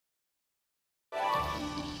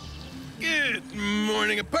Good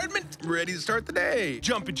morning, apartment. Ready to start the day.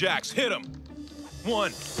 Jumping jacks, hit them.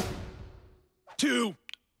 1, 2,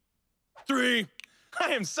 3.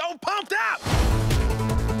 I am so pumped up!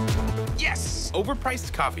 Yes!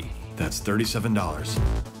 Overpriced coffee. That's $37.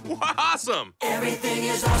 Awesome! Everything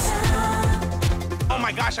is awesome. Oh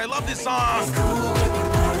my gosh, I love this song! It's cool when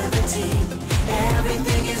you're part of a team.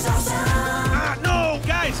 Everything is awesome. Ah, no!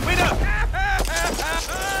 Guys, wait up!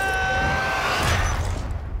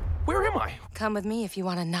 Where am I? Come with me if you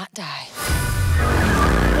want to not die.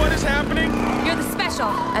 What is happening? You're the special,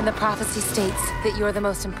 and the prophecy states that you're the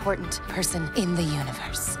most important person in the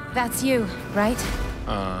universe. That's you, right?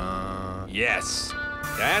 Yes.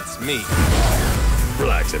 That's me.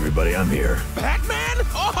 Relax, everybody. I'm here. Batman?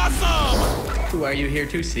 Awesome! Who are you here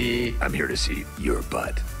to see? I'm here to see your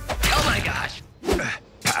butt. Oh my gosh!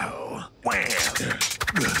 Pow. Wham.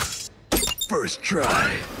 First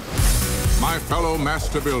try. My fellow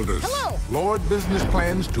master builders. Hello. Lord Business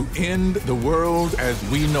plans to end the world as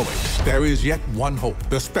we know it. There is yet one hope.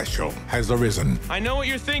 The special has arisen. I know what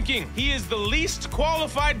you're thinking. He is the least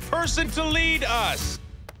qualified person to lead us.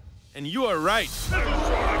 And you are right. You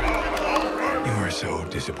are so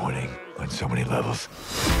disappointing on so many levels.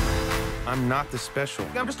 I'm not the special.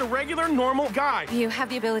 I'm just a regular, normal guy. You have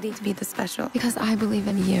the ability to be the special because I believe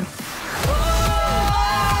in you.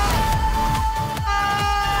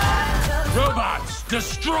 Robots,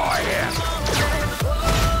 destroy him!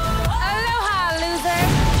 Aloha, loser!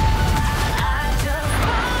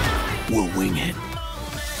 We'll wing it.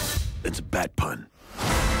 It's a bat pun.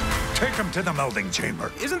 Take him to the melding chamber.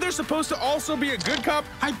 Isn't there supposed to also be a good cop?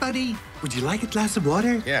 Hi, buddy. Would you like a glass of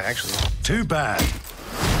water? Yeah, actually. Too bad.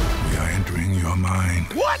 We are entering your mind.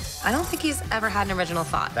 What? I don't think he's ever had an original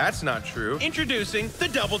thought. That's not true. Introducing the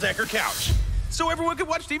double-decker couch. So everyone could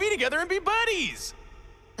watch TV together and be buddies.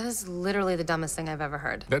 That is literally the dumbest thing I've ever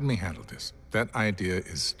heard. Let me handle this. That idea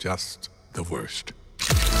is just the worst.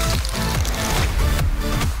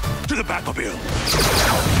 To the Batmobile.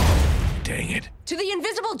 Dang it. To the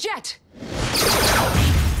invisible jet!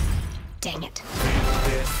 Dang it.